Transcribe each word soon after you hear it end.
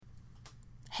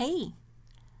Hey,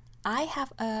 I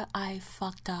have a I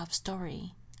fucked up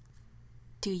story.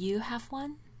 Do you have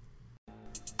one?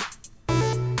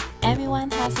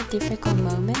 Everyone has a difficult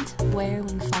moment where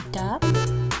we fucked up,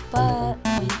 but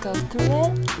we go through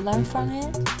it, learn from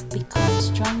it, become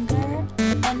stronger,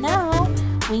 and now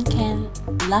we can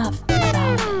laugh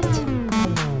about it.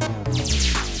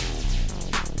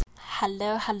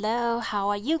 Hello, how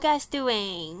are you guys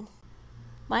doing?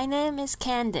 My name is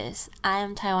Candice. I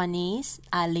am Taiwanese.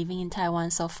 I'm living in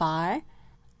Taiwan so far.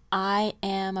 I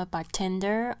am a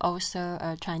bartender, also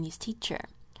a Chinese teacher.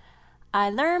 I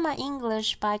learn my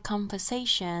English by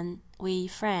conversation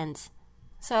with friends.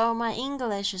 So my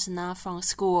English is not from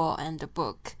school and the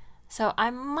book. So I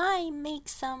might make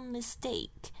some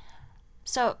mistake.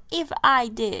 So if I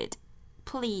did,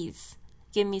 please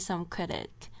give me some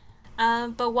credit.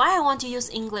 But why I want to use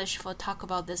English for talk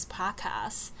about this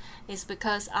podcast is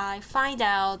because I find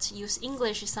out use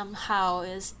English somehow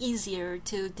is easier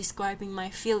to describing my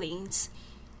feelings.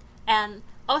 And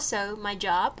also my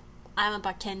job, I'm a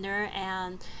bartender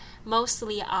and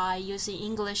mostly I use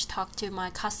English talk to my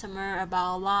customer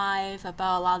about life,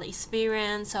 about a lot of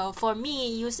experience. So for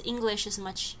me, use English is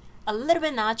a little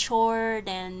bit natural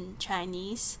than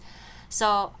Chinese.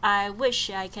 So I wish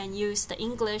I can use the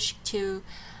English to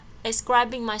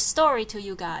describing my story to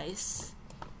you guys.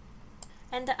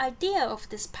 And the idea of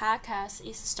this podcast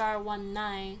is start one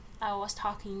night I was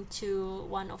talking to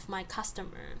one of my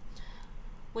customers.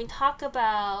 We talk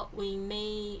about we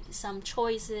made some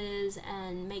choices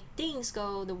and make things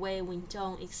go the way we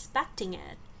don't expecting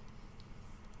it.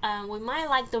 We might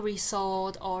like the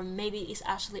result or maybe it's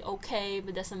actually okay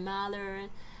but doesn't matter.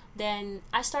 Then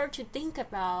I start to think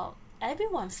about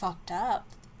everyone fucked up.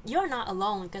 You're not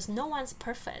alone because no one's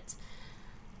perfect.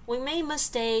 We make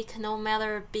mistake no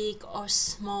matter big or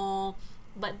small,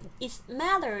 but it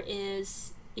matter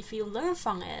is if you learn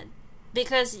from it.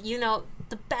 Because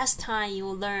the best time you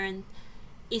learn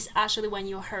is actually when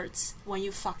you hurt, when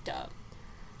you fucked up.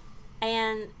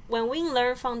 And when we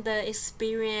learn from the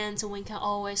experience, we can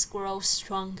always grow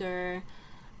stronger.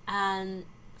 And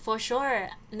for sure,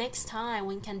 next time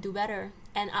we can do better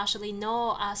and actually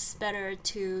know us better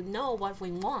to know what we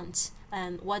want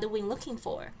and what are we looking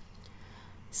for.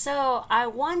 So I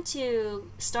want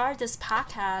to start this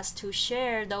podcast to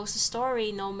share those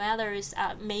stories, no matter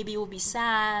maybe it will be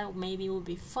sad, maybe it will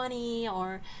be funny,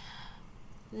 or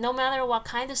no matter what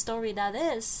kind of story that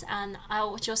is. And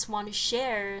I just want to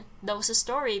share those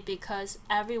stories because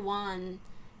everyone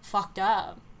fucked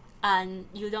up. And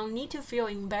you don't need to feel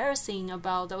embarrassing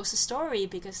about those stories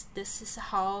because this is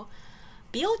how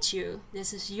built you.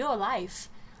 This is your life.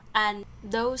 And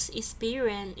those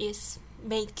experiences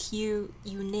make you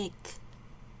unique.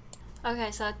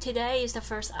 Okay, so today is the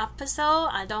first episode.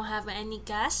 I don't have any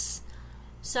guests.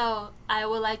 So I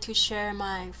would like to share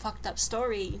my fucked up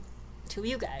story to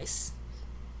you guys.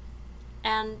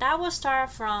 And that will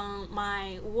start from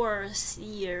my worst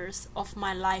years of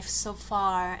my life so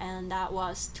far, and that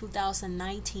was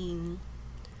 2019.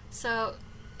 So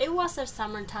it was the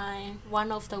summertime,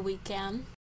 one of the weekend.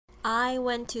 I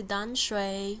went to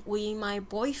Danshui with my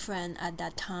boyfriend at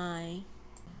that time.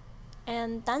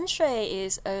 And Danshui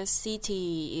is a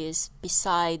city is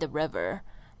beside the river.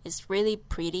 It's really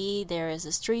pretty. There is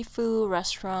a street food,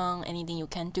 restaurant, anything you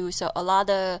can do. So a lot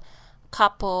of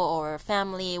couple or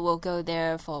family will go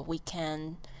there for a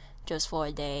weekend, just for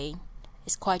a day.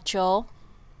 It's quite chill.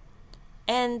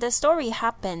 And the story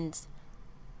happened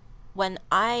when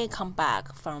I come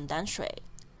back from Danshui.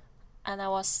 And I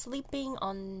was sleeping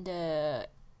on the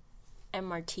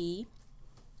MRT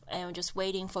and just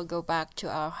waiting for go back to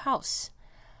our house.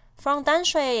 From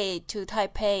Danshui to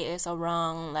Taipei is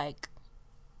around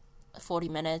 40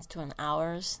 minutes to an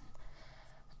hour.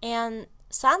 And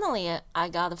suddenly I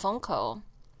got a phone call.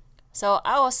 So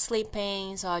I was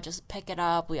sleeping, so I just picked it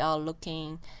up. We all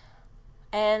looking.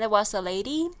 And there was a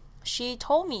lady. She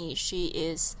told me she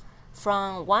is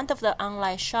from one of the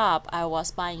online shop I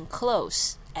was buying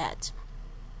clothes at.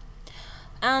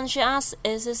 And she asked,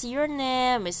 is this your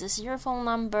name? Is this your phone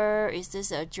number? Is this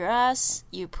the address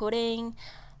you putting?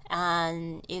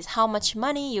 And is how much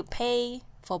money you pay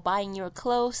for buying your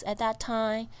clothes at that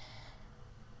time?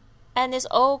 And it's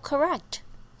all correct.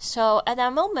 So at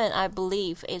that moment, I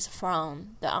believe it's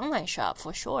from the online shop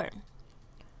for sure.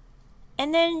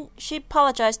 And then she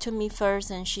apologized to me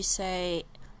first and she said,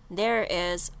 there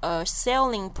is a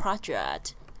selling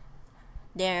project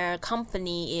their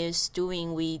company is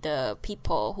doing with the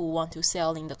people who want to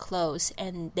sell in the clothes,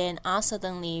 and then I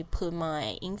suddenly put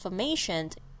my information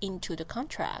into the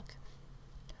contract.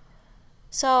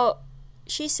 So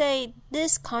she said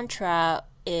this contract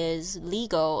is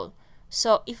legal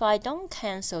So if I don't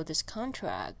cancel this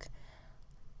contract,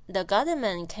 the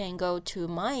government can go to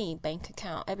my bank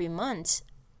account every month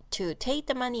to take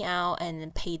the money out and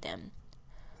then pay them.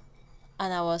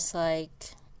 And I was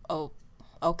like, oh,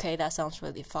 okay, that sounds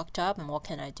really fucked up, and what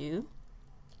can I do?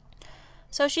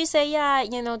 So she said, yeah,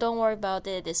 don't worry about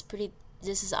it. This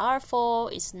is our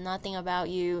fault. It's nothing about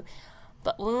you.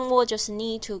 But we will just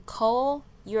need to call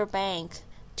your bank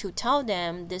to tell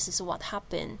them this is what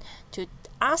happened, to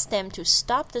ask them to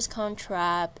stop this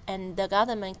contract, and the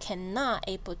government cannot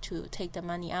able to take the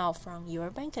money out from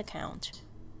your bank account.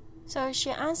 So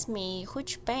she asked me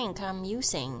which bank I'm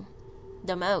using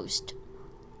the most.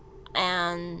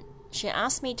 And she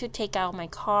asked me to take out my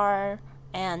card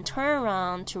and turn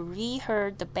around to read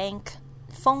her the bank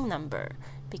phone number,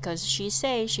 because she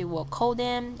said she will call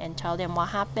them and tell them what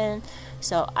happened,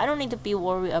 so I don't need to be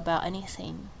worried about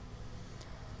anything.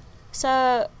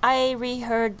 So I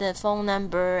reheard the phone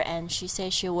number, and she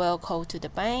said she will call to the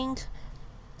bank.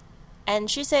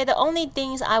 And she said the only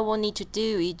things I will need to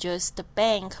do is just the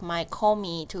bank might call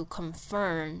me to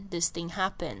confirm this thing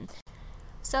happened.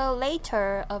 So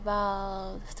later,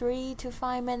 about 3 to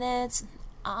 5 minutes,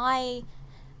 I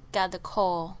got the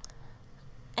call.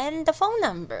 And the phone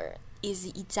number is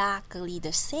exactly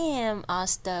the same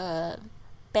as the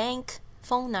bank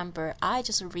phone number I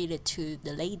just read it to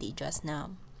the lady just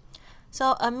now.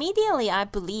 So immediately I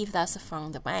believe that's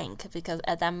from the bank, because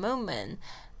at that moment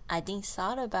I didn't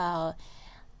thought about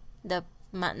the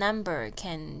number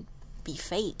can be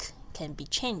fake, can be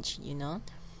changed,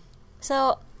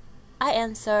 So I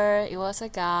answered. It was a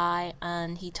guy,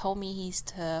 and he told me he's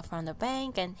from the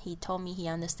bank, and he told me he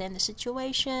understands the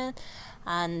situation.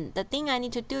 And the thing I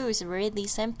need to do is really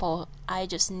simple. I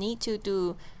just need to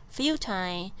do few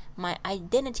times my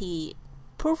identity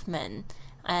proofment,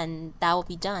 and that will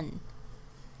be done.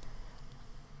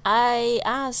 I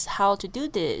asked how to do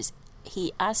this.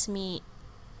 He asked me,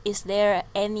 is there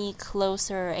any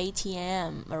closer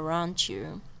ATM around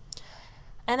you?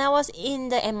 And I was in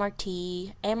the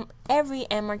MRT. Every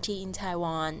MRT in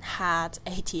Taiwan had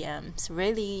ATM. It's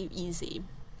really easy.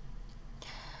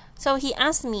 So he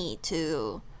asked me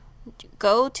to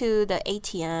go to the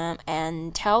ATM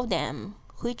and tell them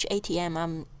which ATM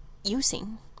I'm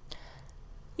using.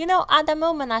 At the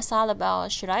moment I thought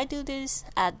about, should I do this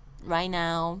right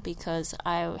now, because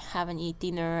I haven't eaten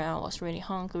dinner and I was really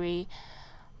hungry.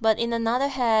 But in another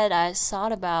head, I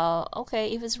thought about,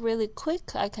 okay, if it's really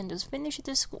quick, I can just finish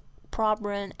this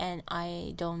problem and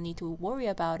I don't need to worry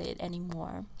about it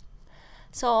anymore.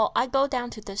 So I go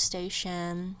down to the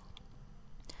station,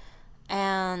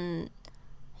 and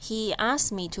he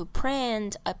asked me to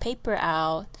print a paper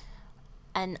out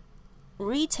and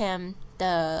read him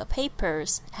the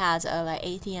papers has a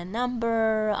ATM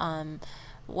number,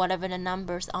 whatever the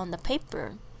numbers on the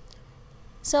paper.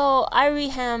 So I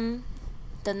read him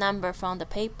the number from the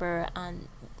paper, and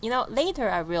later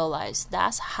I realized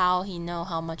that's how he know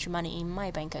how much money in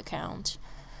my bank account.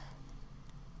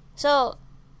 So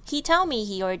he told me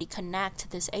he already connect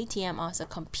this ATM as a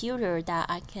computer that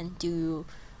I can do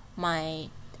my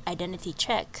identity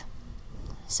check.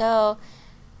 So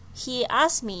he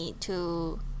asked me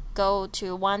to go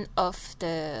to one of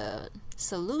the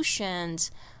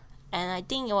solutions, and I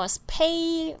think it was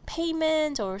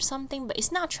payment or something, but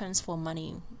it's not transfer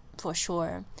money for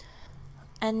sure.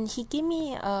 And he gave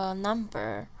me a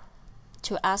number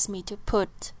to ask me to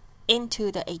put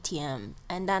into the ATM,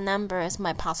 and that number is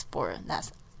my passport.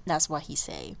 That's what he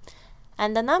said.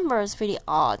 And the number is pretty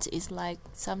odd. It's like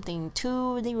something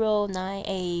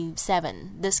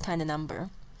 20987, this kind of number.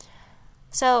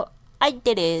 So I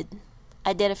did it.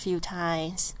 I did a few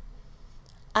times,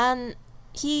 and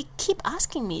he keep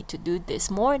asking me to do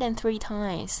this more than 3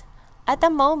 times. At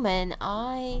the moment,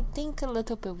 I think a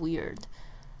little bit weird.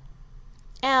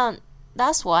 And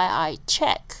that's why I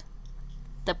check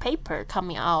the paper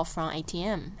coming out from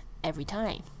ATM every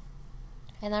time.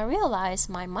 And I realized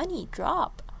my money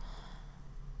dropped.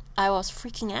 I was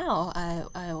freaking out.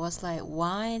 I was like,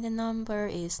 why the number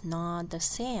is not the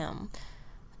same?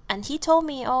 And he told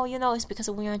me, it's because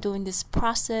we are doing this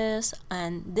process,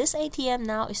 and this ATM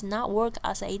now is not work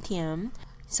as an ATM.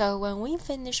 So when we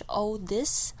finish all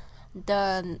this,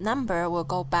 the number will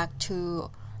go back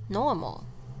to normal.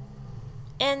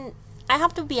 And I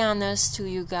have to be honest to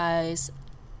you guys,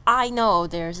 I know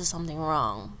there's something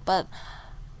wrong, but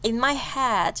in my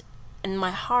head, in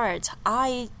my heart,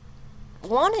 I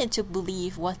wanted to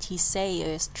believe what he say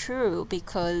is true,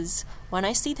 because when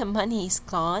I see the money is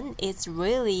gone, it's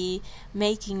really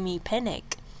making me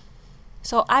panic.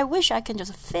 So I wish I can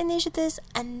just finish this,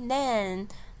 and then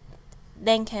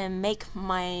then can make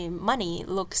my money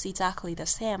looks exactly the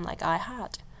same like I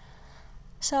had.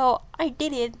 So I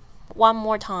did it one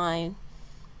more time,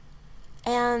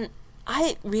 and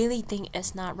I really think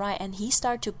it's not right. And he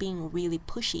started being really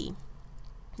pushy,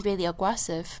 really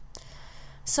aggressive.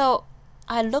 So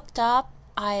I looked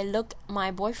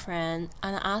my boyfriend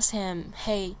and I asked him,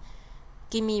 hey,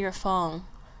 give me your phone.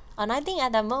 And I think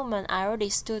at that moment I already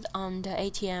stood on the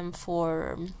ATM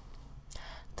for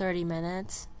 30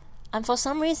 minutes. And for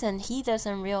some reason he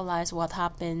doesn't realize what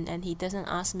happened and he doesn't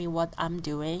ask me what I'm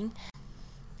doing.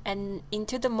 And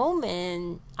into the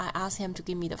moment I asked him to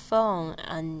give me the phone,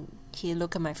 and he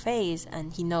looked at my face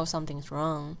and he knows something's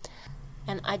wrong.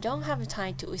 And I don't have the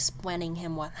time to explaining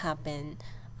him what happened.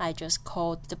 I just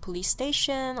called the police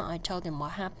station. I told him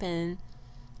what happened.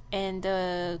 And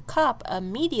the cop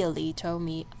immediately told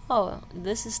me, oh,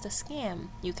 this is the scam.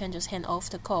 You can just hand off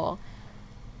the call.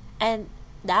 And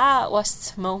that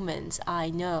was the moment I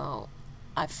know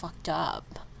I fucked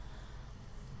up.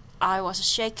 I was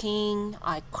shaking.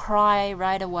 I cried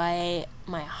right away.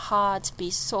 My heart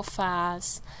beat so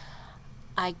fast.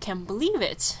 I can't believe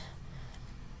it.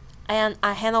 And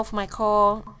I hand off my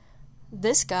call.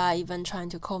 This guy even trying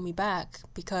to call me back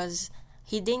because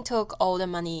he didn't took all the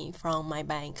money from my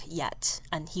bank yet,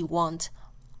 and he want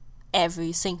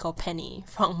every single penny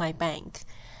from my bank.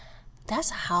 That's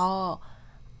how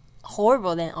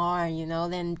horrible they are,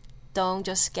 Then don't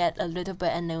just get a little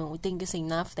bit and then think it's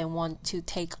enough. They want to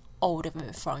take all of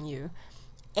it from you,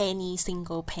 any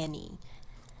single penny.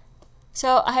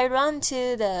 So I ran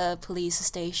to the police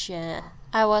station.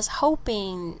 I was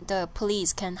hoping the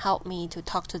police can help me to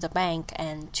talk to the bank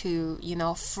and to,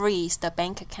 freeze the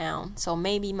bank account. So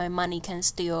maybe my money can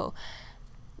still,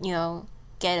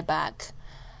 get it back.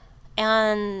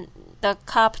 And the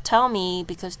cop told me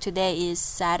because today is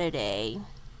Saturday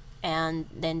and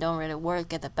they don't really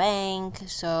work at the bank.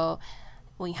 So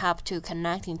we have to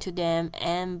connect into them.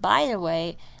 And by the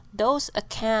way, those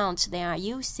accounts they are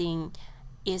using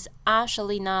is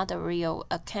actually not a real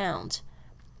account.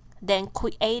 Then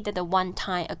created a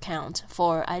one-time account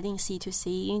for, I think,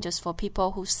 C2C, just for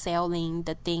people who selling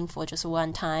the thing for just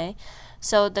one time.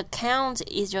 So the account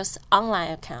is just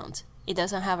online account. It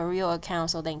doesn't have a real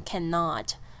account, so they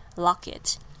cannot lock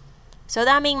it. So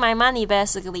that means my money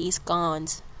basically is gone,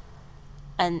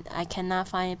 and I cannot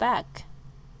find it back.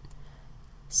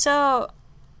 So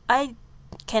I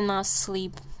cannot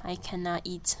sleep. I cannot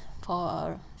eat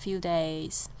for a few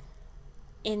days.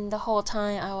 In the whole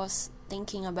time, I was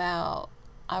thinking about,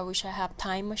 I wish I have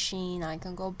time machine. I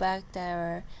can go back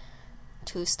there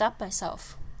to stop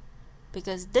myself.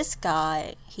 Because this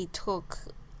guy, he took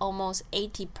almost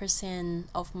 80%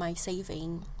 of my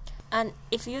saving. And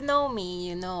if you know me,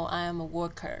 you know I am a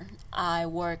worker. I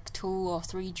work 2 or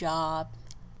 3 jobs.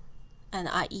 And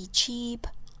I eat cheap.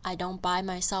 I don't buy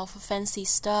myself fancy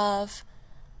stuff.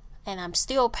 And I'm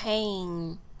still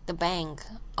paying the bank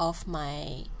of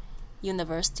my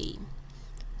university.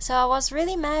 So I was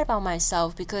really mad about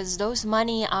myself because those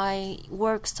money I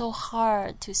worked so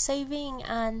hard to saving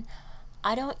and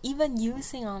I don't even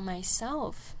using on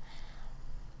myself.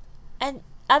 And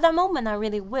at that moment I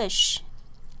really wish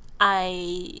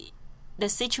the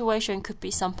situation could be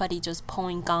somebody just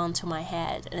pulling gun to my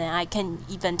head, and I can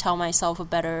even tell myself a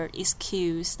better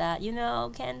excuse that,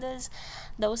 Candace,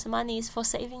 those money is for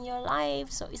saving your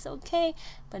life, so it's okay.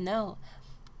 But no,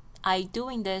 I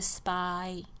doing this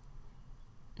by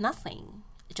nothing,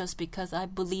 just because I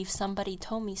believe somebody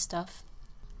told me stuff.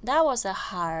 That was a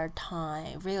hard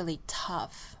time, really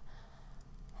tough.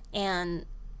 And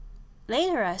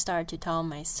later I started to tell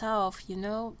myself,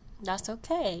 that's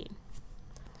okay.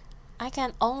 I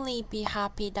can only be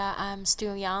happy that I'm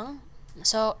still young,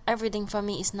 so everything for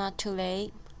me is not too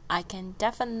late. I can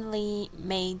definitely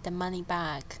make the money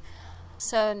back.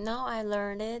 So now I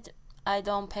learned it. I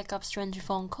don't pick up strange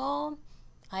phone call.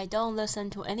 I don't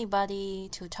listen to anybody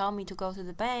to tell me to go to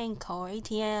the bank or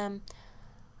ATM.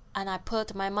 And I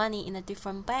put my money in a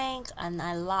different bank and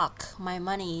I lock my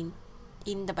money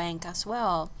in the bank as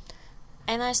well.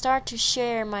 And I start to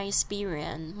share my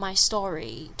experience, my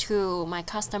story to my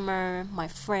customer, my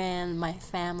friend, my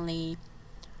family.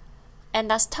 And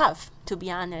that's tough, to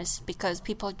be honest, because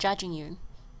people judging you.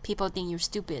 People think you're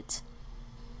stupid.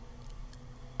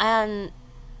 And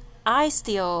I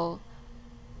still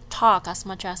talk as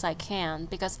much as I can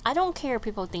because I don't care if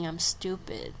people think I'm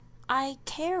stupid. I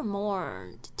care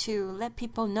more to let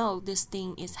people know this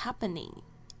thing is happening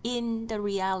in the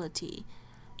reality.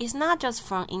 It's not just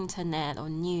from internet or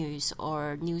news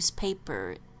or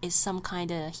newspaper. It's some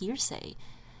kind of hearsay.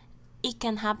 It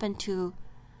can happen to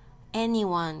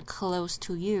anyone close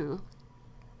to you.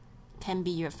 Can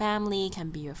be your family, can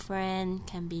be your friend,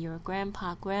 can be your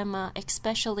grandpa, grandma,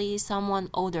 especially someone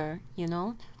older,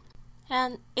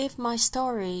 And if my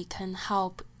story can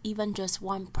help even just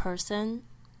one person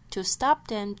to stop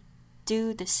them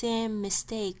do the same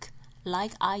mistake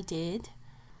like I did,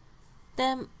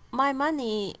 then my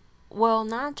money will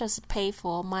not just pay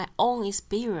for my own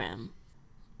experience,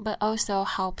 but also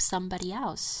help somebody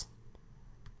else.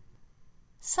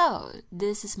 So,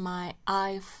 this is my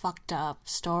I fucked up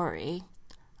story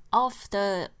of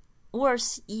the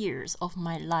worst years of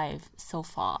my life so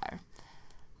far.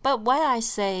 But why I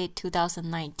say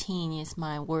 2019 is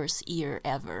my worst year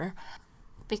ever?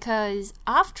 Because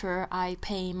after I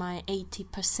pay my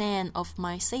 80% of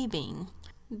my saving,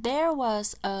 there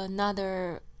was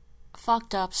another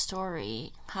fucked up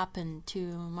story happened to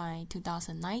my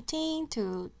 2019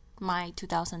 to my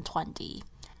 2020.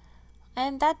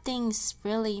 And that things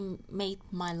really made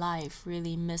my life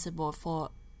really miserable for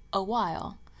a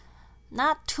while.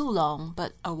 Not too long,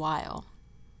 but a while.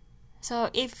 So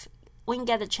if we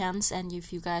get a chance and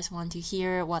if you guys want to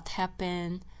hear what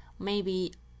happened,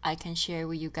 maybe I can share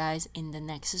with you guys in the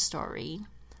next story.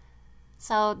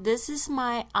 So this is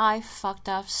my I fucked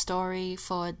up story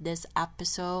for this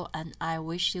episode, and I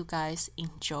wish you guys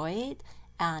enjoy it.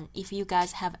 And if you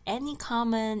guys have any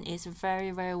comment, it's very,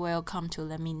 very welcome to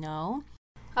let me know.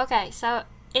 Okay, so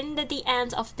in the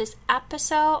end of this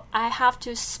episode, I have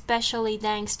to specially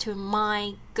thanks to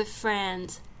my good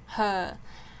friend, her.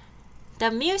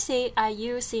 The music I'm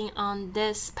using on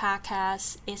this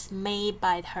podcast is made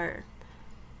by her.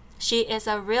 She is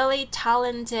a really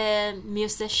talented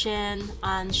musician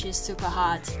and she's super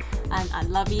hot. And I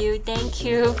love you. Thank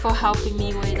you for helping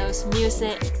me with those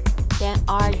music. They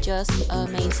are just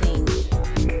amazing.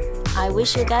 I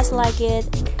wish you guys like it,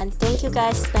 and thank you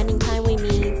guys spending time with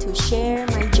me to share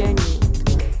my journey.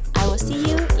 I will see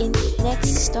you in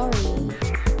next story.